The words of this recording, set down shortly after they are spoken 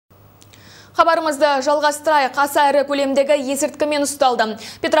Хабарымызды жалғастырайық. Аса ірі көлемдегі есірткімен ұсталды.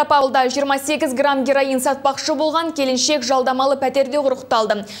 Петропавлда 28 грамм героин сатпақшы болған келіншек жалдамалы пәтерде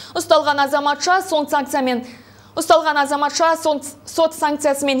құрықталды. Ұсталған азаматша сот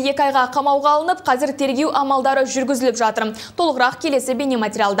санкциясымен 2 айға қамауға алынып, қазір тергеу амалдары жүргізіліп жатыр. Толығырақ келесі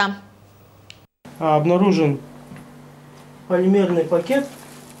бейнематериалда. Обнаружен полимерный пакет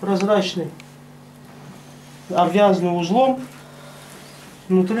прозрачный, обвязанный узлом.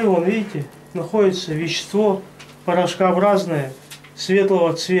 Внутри, вон, видите, находится вещество порошкообразное,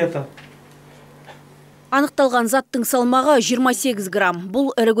 светлого цвета. Анықталған заттың салмағы 28 грамм. Бұл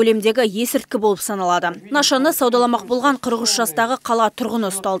ірі көлемдегі есірткі болып саналады. Нашаны саудаламақ болған 43 жастағы қала тұрғыны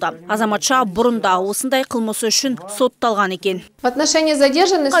ұсталды. Азаматша бұрында осындай қылмысы үшін сотталған екен.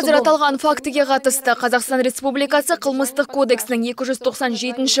 Қазір аталған фактіге қатысты Қазақстан Республикасы қылмыстық кодексінің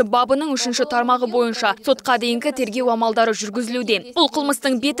 297 бабының 3 тармағы бойынша сотқа дейінгі тергеу амалдары жүргізілуде. Бұл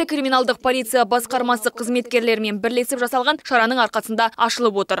қылмыстың беті криминалдық полиция басқармасы қызметкерлерімен бірлесіп жасалған шараның арқасында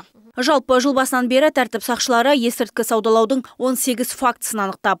ашылып отыр. Жалпы жыл басынан бері тәртіп сақшылары есірткі саудалаудың 18 фактісін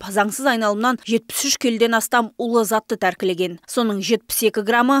анықтап, заңсыз айналымнан 73 келіден астам улы затты тәркілеген. Соның 72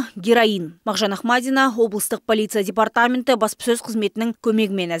 граммы героин. Мағжан Ахмадина облыстық полиция департаменті баспасөз қызметінің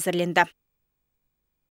көмегімен әзірленді.